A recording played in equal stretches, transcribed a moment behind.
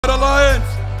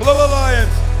Blue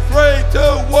Alliance. 3, 2,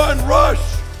 1, rush!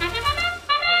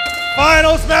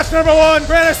 Finals match number 1,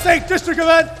 Granite State District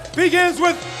event begins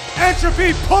with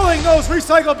Entropy pulling those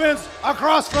recycle bins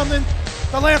across from the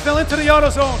landfill into the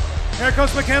auto zone. Here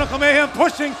comes Mechanical Mayhem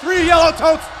pushing 3 yellow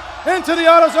totes into the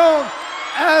auto zone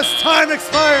as time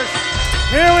expires.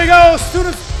 Here we go,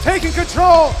 students taking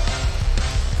control.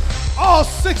 All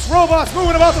 6 robots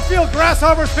moving about the field.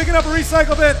 Grasshoppers picking up a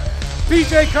recycle bin.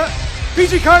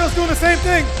 PG Cardinals doing the same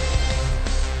thing.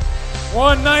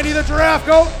 190 the Giraffe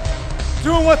Goat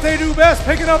doing what they do best,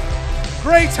 picking up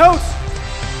gray totes.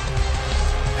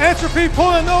 Entropy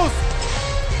pulling those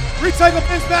recycle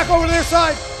bins back over to their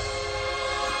side.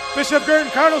 Bishop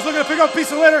Girton Cardinals looking to pick up a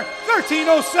piece of litter.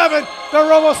 1307, the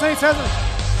Robo Saints has a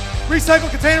recycle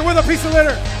container with a piece of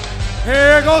litter.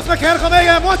 Here goes Mechanical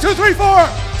Mayhem, 1, 2, 3, 4.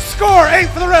 Score, 8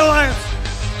 for the Red Alliance.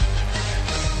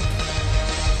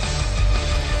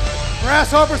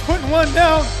 Grasshoppers putting 1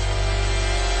 down.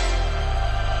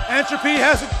 Entropy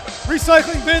has a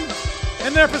recycling bin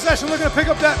in their possession, looking to pick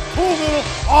up that pool noodle,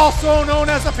 also known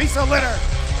as a piece of litter.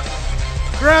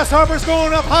 Grasshoppers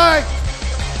going up high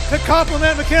to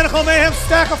complement Mechanical Mayhem's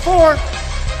stack of 4.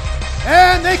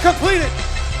 And they complete it.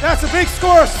 That's a big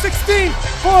score, 16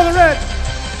 for the Red.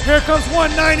 Here comes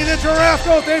 190, the Giraffe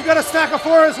Goat. They've got a stack of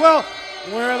 4 as well.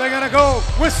 Where are they gonna go?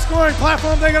 Which scoring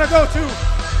platform they're gonna go to?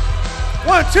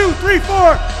 1, 2, 3,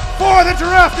 4 for the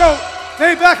Giraffe Goat.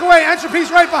 They back away,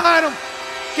 Entropy's right behind them.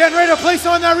 Getting ready to place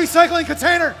on that recycling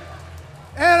container.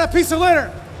 And a piece of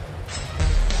litter.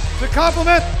 To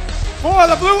complement for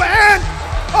the blue, and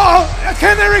oh,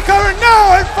 can they recover?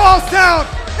 No, it falls down.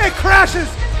 It crashes.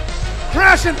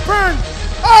 Crash and burn.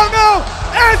 Oh no,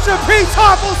 Entropy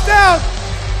topples down.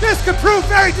 This could prove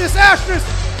very disastrous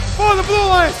for the Blue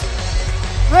Alliance.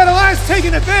 Red Alliance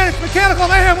taking advantage. Mechanical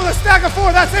Mayhem with a stack of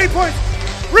 4, that's 8 points.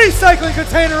 Recycling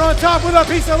container on top with a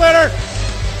piece of litter.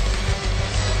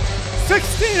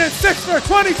 16 and 6 for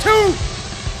 22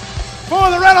 for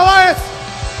the Red Alliance.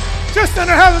 Just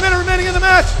under half a minute remaining in the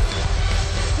match.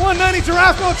 190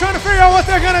 Giraffe Goat trying to figure out what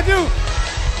they're gonna do.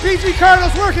 PG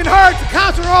Cardinals working hard to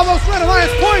counter all those Red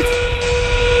Alliance points.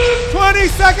 20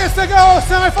 seconds to go,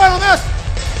 semifinal match.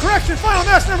 Correction, final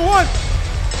match number 1.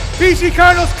 PG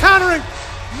Cardinals countering.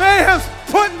 Mayhem's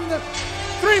putting the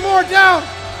 3 more down.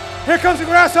 Here comes the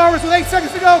Grasshoppers with 8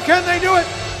 seconds to go. Can they do it?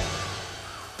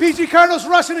 PG Cardinals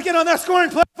rushing to get on that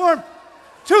scoring platform.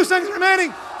 2 seconds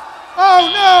remaining. Oh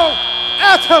no!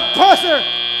 At the buzzer!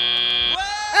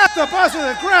 At the buzzer,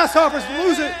 the Grasshoppers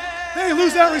lose it. They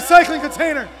lose that recycling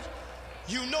container.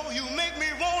 You know you make me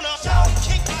wanna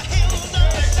kick my heels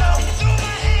up and throw my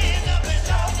hands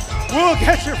up and We'll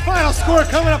get your final score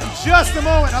coming up in just a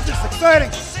moment. Up, this exciting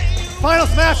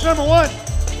finals match number 1.